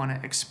 I want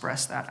to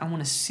express that. I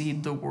want to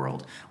seed the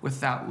world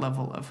with that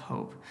level of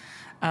hope.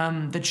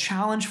 The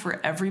challenge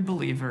for every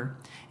believer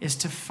is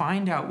to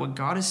find out what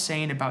God is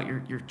saying about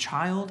your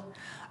child,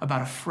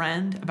 about a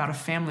friend, about a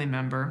family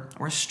member,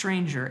 or a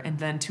stranger, and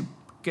then to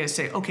Okay,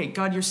 say, okay,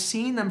 God, you're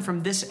seeing them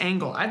from this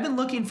angle. I've been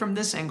looking from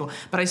this angle,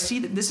 but I see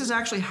that this is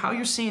actually how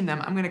you're seeing them.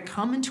 I'm going to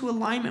come into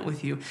alignment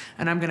with you,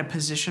 and I'm going to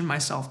position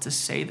myself to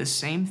say the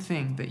same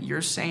thing that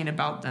you're saying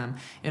about them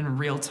in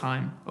real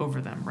time over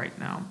them right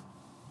now.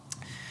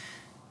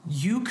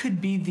 You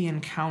could be the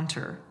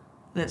encounter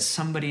that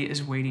somebody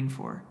is waiting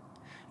for.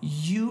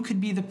 You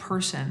could be the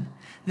person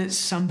that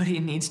somebody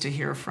needs to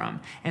hear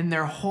from. And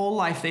their whole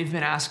life they've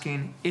been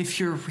asking, if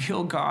you're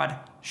real, God,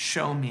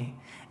 show me.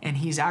 And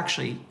he's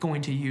actually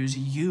going to use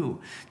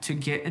you to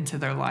get into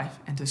their life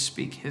and to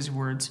speak his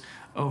words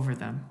over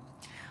them.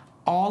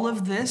 All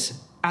of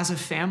this as a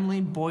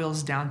family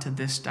boils down to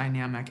this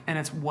dynamic, and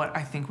it's what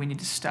I think we need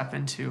to step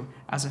into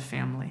as a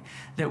family,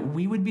 that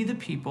we would be the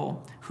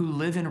people who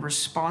live in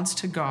response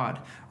to God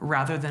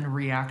rather than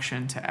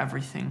reaction to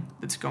everything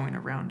that's going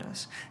around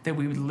us, that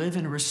we would live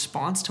in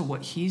response to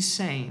what he's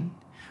saying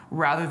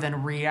rather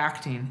than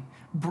reacting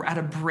at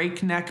a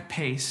breakneck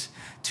pace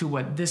to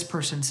what this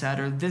person said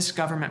or this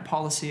government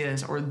policy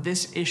is or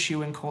this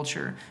issue in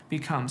culture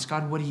becomes.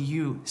 God, what do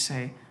you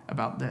say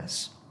about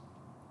this?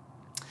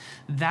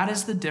 That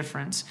is the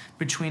difference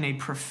between a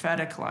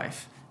prophetic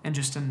life and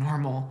just a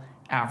normal,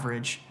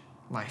 average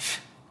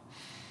life.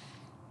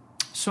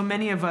 So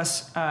many of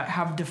us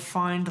have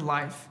defined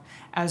life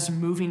as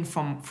moving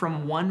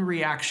from one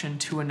reaction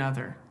to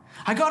another.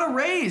 I got a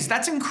raise.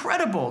 That's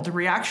incredible. The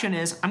reaction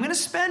is, I'm going to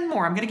spend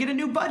more. I'm going to get a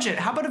new budget.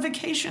 How about a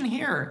vacation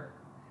here?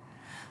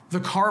 The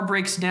car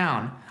breaks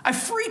down. I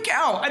freak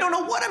out. I don't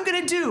know what I'm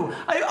going to do.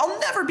 I'll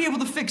never be able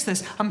to fix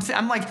this.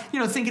 I'm like,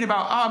 thinking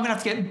about, I'm going to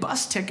have to get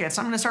bus tickets.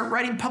 I'm going to start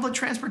riding public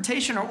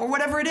transportation or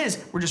whatever it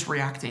is. We're just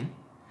reacting.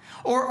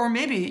 Or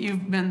maybe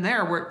you've been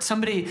there where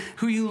somebody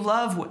who you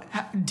love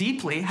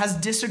deeply has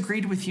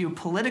disagreed with you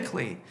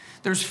politically.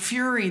 There's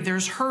fury,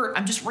 there's hurt.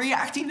 I'm just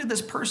reacting to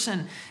this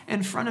person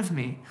in front of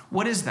me.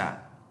 What is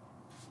that?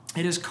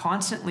 It is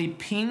constantly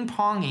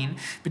ping-ponging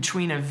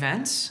between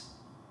events,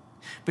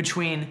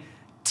 between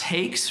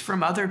takes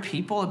from other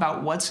people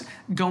about what's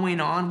going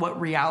on, what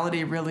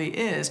reality really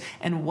is.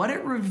 And what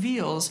it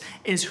reveals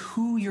is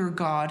who your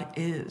God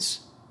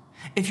is.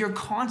 If you're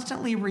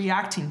constantly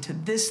reacting to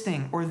this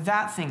thing or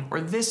that thing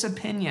or this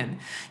opinion,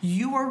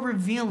 you are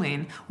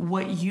revealing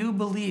what you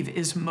believe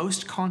is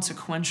most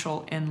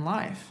consequential in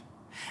life.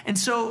 And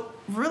so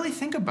really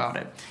think about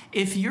it.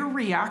 If you're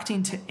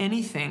reacting to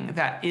anything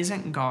that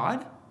isn't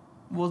God,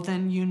 well,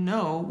 then you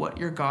know what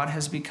your God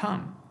has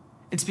become.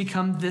 It's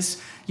become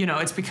this,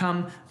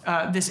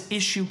 this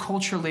issue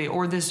culturally,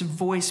 or this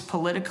voice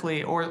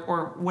politically,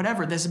 or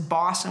whatever, this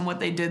boss and what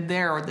they did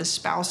there, or this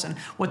spouse and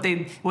what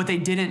they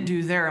didn't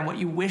do there, and what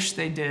you wish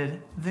they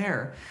did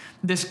there.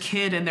 This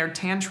kid and their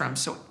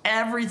tantrums. So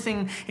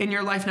everything in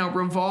your life now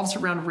revolves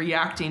around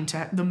reacting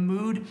to the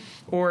mood,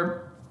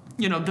 or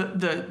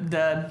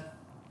the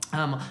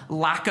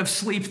lack of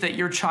sleep that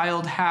your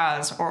child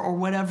has, or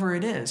whatever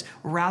it is,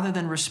 rather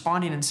than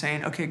responding and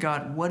saying, okay,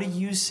 God, what do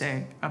you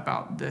say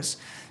about this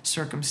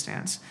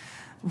circumstance?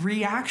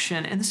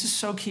 Reaction, and this is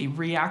so key,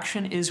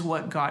 reaction is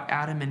what got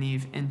Adam and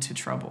Eve into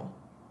trouble,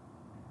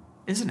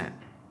 isn't it?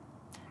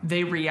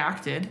 They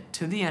reacted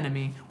to the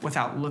enemy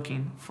without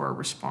looking for a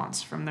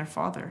response from their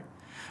father.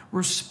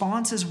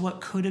 Response is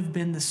what could have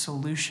been the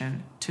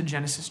solution to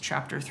Genesis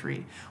chapter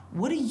 3.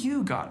 What do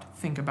you, God,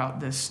 think about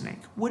this snake?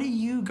 What do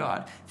you,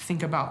 God,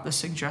 think about the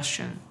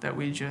suggestion that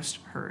we just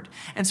heard?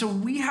 And so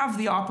we have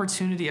the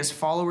opportunity as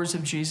followers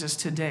of Jesus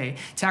today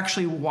to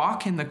actually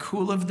walk in the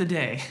cool of the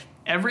day,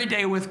 every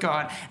day with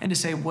God, and to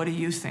say, what do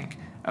you think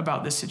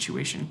about this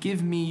situation?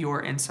 Give me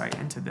your insight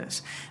into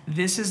this.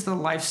 This is the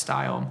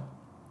lifestyle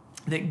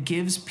that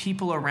gives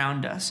people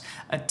around us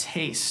a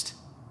taste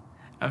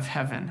of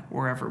heaven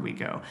wherever we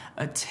go,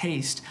 a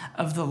taste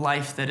of the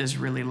life that is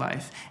really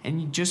life.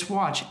 And you just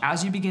watch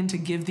as you begin to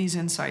give these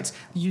insights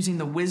using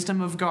the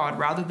wisdom of God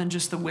rather than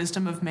just the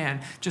wisdom of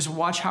man. Just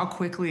watch how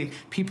quickly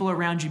people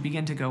around you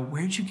begin to go,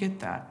 where'd you get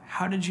that?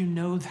 How did you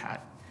know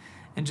that?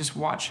 And just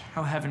watch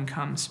how heaven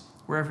comes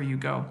wherever you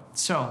go.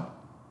 So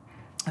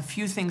a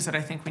few things that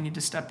I think we need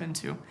to step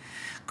into.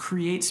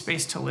 Create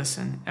space to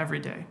listen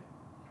every day.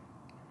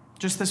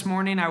 Just this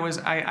morning,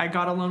 I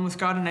got alone with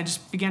God and I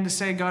just began to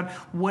say, God,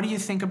 what do you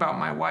think about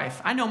my wife?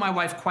 I know my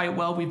wife quite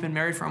well. We've been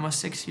married for almost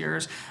 6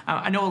 years.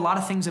 I know a lot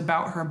of things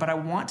about her, but I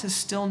want to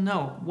still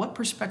know, what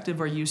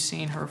perspective are you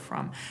seeing her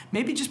from?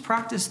 Maybe just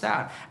practice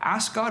that.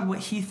 Ask God what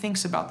he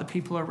thinks about the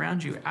people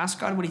around you. Ask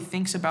God what he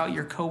thinks about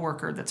your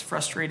coworker that's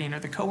frustrating,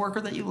 or the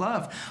coworker that you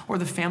love, or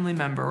the family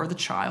member, or the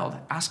child.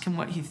 Ask him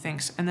what he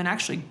thinks, and then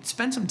actually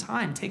spend some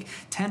time. Take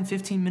 10,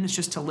 15 minutes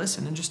just to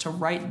listen and just to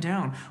write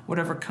down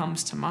whatever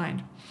comes to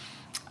mind.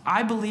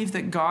 I believe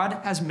that God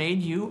has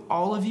made you,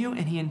 all of you,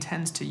 and he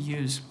intends to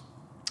use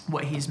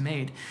what he's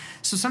made.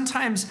 So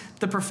sometimes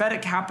the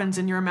prophetic happens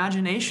in your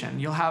imagination.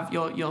 You'll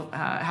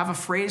have a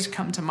phrase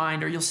come to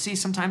mind, or you'll see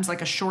sometimes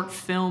like a short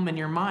film in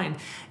your mind,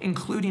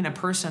 including a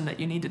person that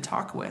you need to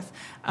talk with.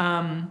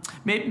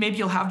 Maybe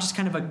you'll have just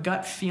kind of a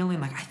gut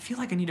feeling like, I feel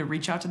like I need to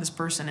reach out to this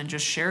person and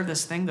just share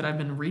this thing that I've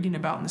been reading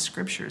about in the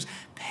scriptures.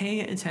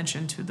 Pay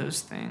attention to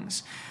those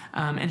things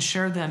and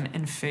share them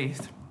in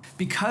faith.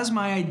 Because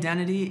my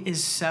identity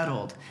is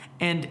settled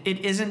and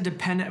it isn't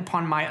dependent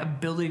upon my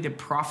ability to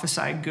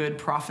prophesy good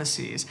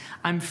prophecies,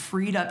 I'm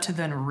freed up to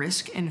then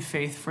risk in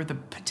faith for the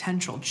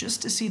potential,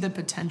 just to see the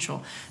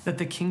potential that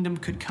the kingdom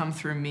could come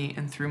through me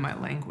and through my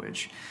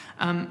language.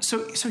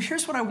 So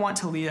here's what I want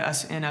to lead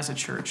us in as a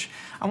church.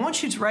 I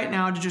want you to right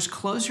now to just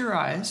close your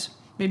eyes,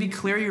 maybe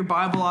clear your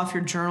Bible off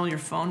your journal, your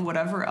phone,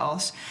 whatever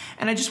else.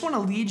 And I just want to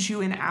lead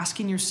you in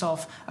asking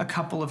yourself a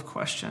couple of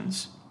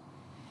questions.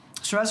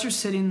 So as you're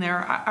sitting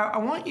there, I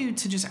want you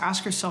to just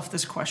ask yourself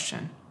this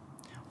question.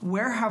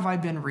 Where have I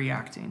been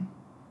reacting?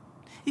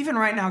 Even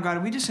right now,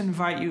 God, we just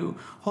invite you,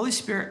 Holy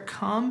Spirit,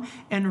 come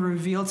and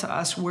reveal to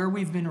us where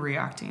we've been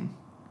reacting,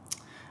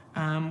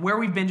 where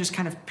we've been just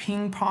kind of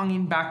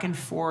ping-ponging back and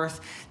forth,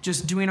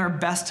 just doing our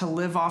best to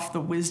live off the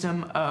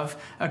wisdom of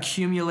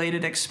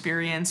accumulated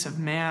experience of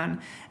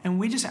man. And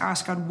we just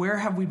ask, God, where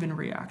have we been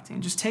reacting?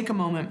 Just take a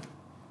moment,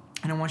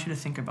 and I want you to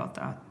think about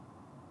that.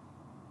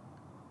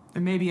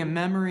 There may be a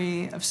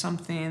memory of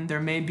something. There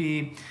may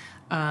be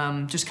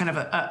just kind of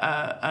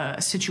a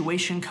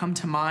situation come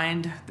to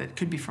mind that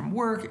could be from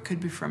work. It could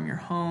be from your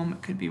home.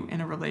 It could be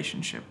in a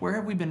relationship. Where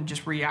have we been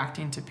just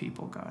reacting to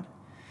people, God?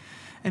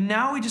 And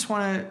now we just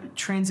want to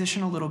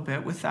transition a little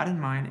bit with that in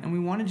mind. And we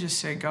want to just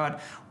say,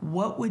 God,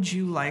 what would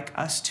you like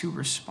us to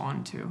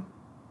respond to?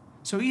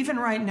 So even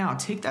right now,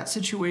 take that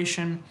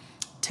situation,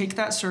 take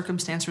that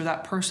circumstance or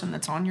that person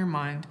that's on your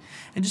mind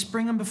and just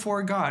bring them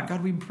before God.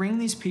 God, we bring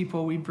these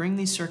people, we bring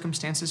these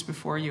circumstances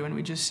before you, and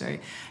we just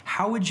say,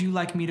 how would you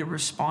like me to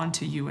respond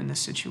to you in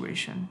this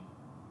situation?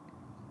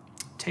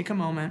 Take a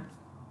moment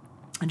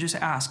and just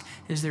ask,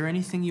 is there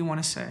anything you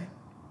want to say?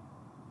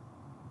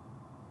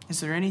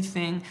 Is there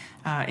anything,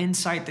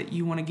 insight that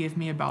you want to give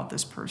me about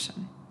this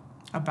person,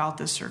 about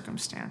this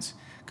circumstance?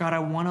 God, I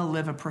want to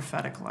live a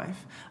prophetic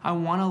life. I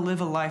want to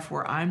live a life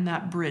where I'm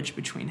that bridge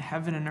between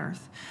heaven and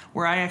earth,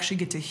 where I actually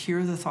get to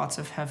hear the thoughts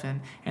of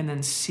heaven and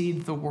then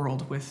seed the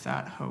world with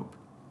that hope.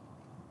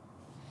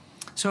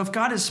 So if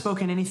God has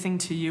spoken anything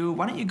to you,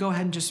 why don't you go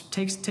ahead and just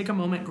take a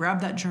moment,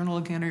 grab that journal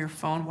again or your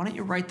phone. Why don't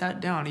you write that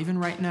down, even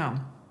right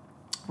now?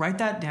 Write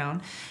that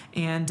down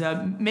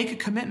and make a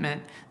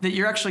commitment that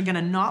you're actually going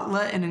to not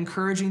let an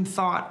encouraging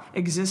thought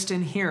exist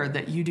in here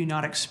that you do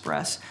not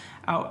express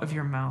out of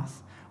your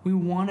mouth. We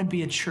want to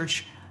be a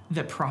church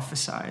that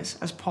prophesies,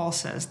 as Paul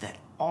says, that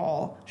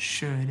all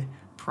should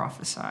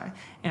prophesy.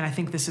 And I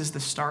think this is the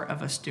start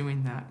of us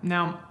doing that.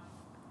 Now,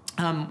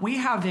 we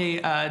have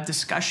a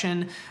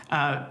discussion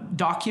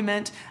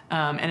document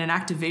and an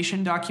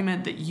activation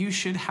document that you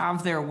should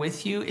have there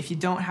with you. If you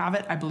don't have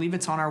it, I believe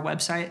it's on our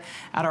website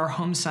at our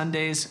Home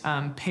Sundays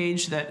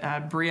page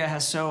that Bria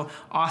has so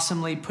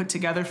awesomely put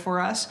together for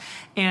us.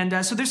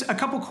 And so there's a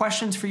couple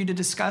questions for you to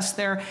discuss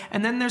there.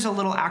 And then there's a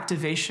little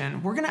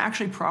activation. We're going to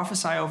actually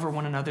prophesy over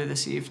one another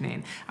this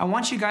evening. I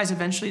want you guys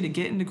eventually to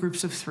get into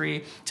groups of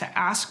 3 to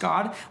ask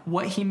God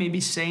what he may be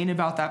saying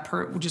about that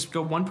we'll just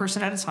go one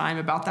person at a time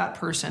about that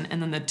person.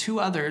 And then the 2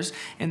 others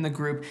in the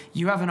group,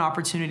 you have an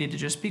opportunity to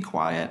just be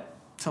quiet,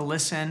 to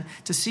listen,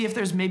 to see if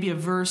there's maybe a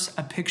verse,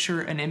 a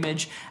picture, an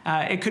image.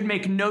 It could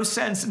make no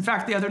sense. In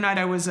fact, the other night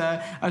I was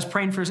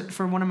praying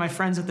for one of my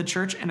friends at the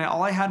church, and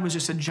all I had was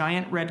just a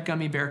giant red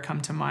gummy bear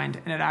come to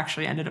mind, and it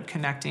actually ended up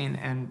connecting,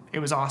 and it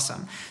was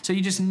awesome. So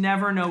you just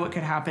never know what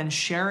could happen.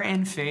 Share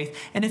in faith,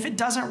 and if it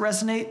doesn't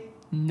resonate,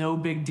 no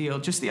big deal.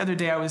 Just the other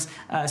day I was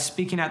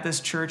speaking at this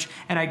church,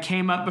 and I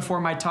came up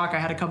before my talk. I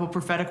had a couple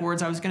prophetic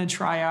words I was going to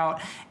try out,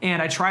 and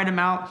I tried them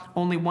out.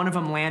 Only one of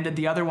them landed.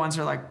 The other ones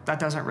are like, that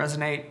doesn't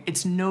resonate.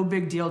 It's no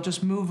big deal.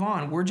 Just move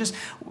on. We're just,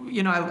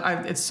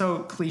 it's so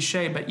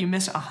cliche, but you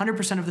miss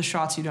 100% of the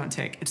shots you don't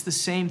take. It's the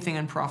same thing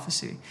in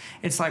prophecy.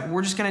 It's like,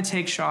 we're just going to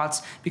take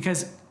shots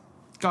because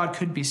God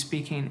could be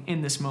speaking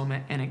in this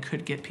moment, and it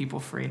could get people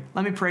free.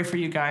 Let me pray for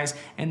you guys,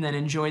 and then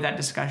enjoy that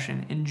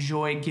discussion.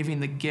 Enjoy giving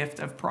the gift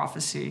of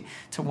prophecy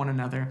to one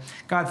another.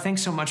 God,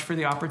 thanks so much for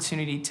the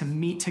opportunity to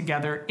meet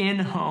together in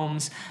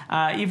homes,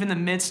 even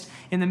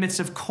in the midst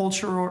of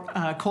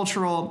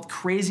cultural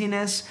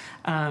craziness.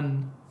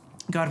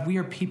 God, we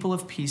are people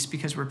of peace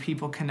because we're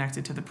people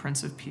connected to the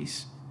Prince of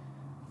Peace.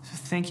 So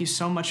thank you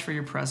so much for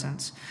your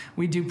presence.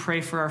 We do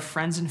pray for our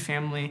friends and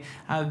family,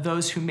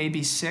 those who may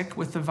be sick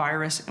with the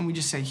virus, and we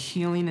just say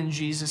healing in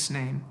Jesus'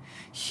 name.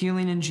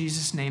 Healing in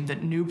Jesus' name,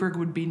 that Newburgh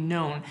would be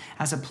known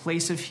as a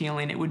place of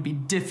healing. It would be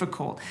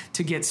difficult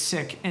to get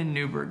sick in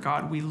Newburgh,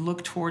 God. We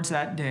look towards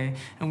that day,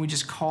 and we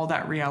just call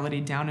that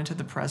reality down into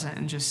the present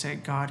and just say,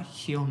 God,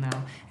 heal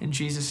now. In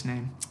Jesus'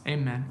 name,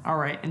 amen. All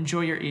right,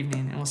 enjoy your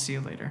evening, and we'll see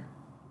you later.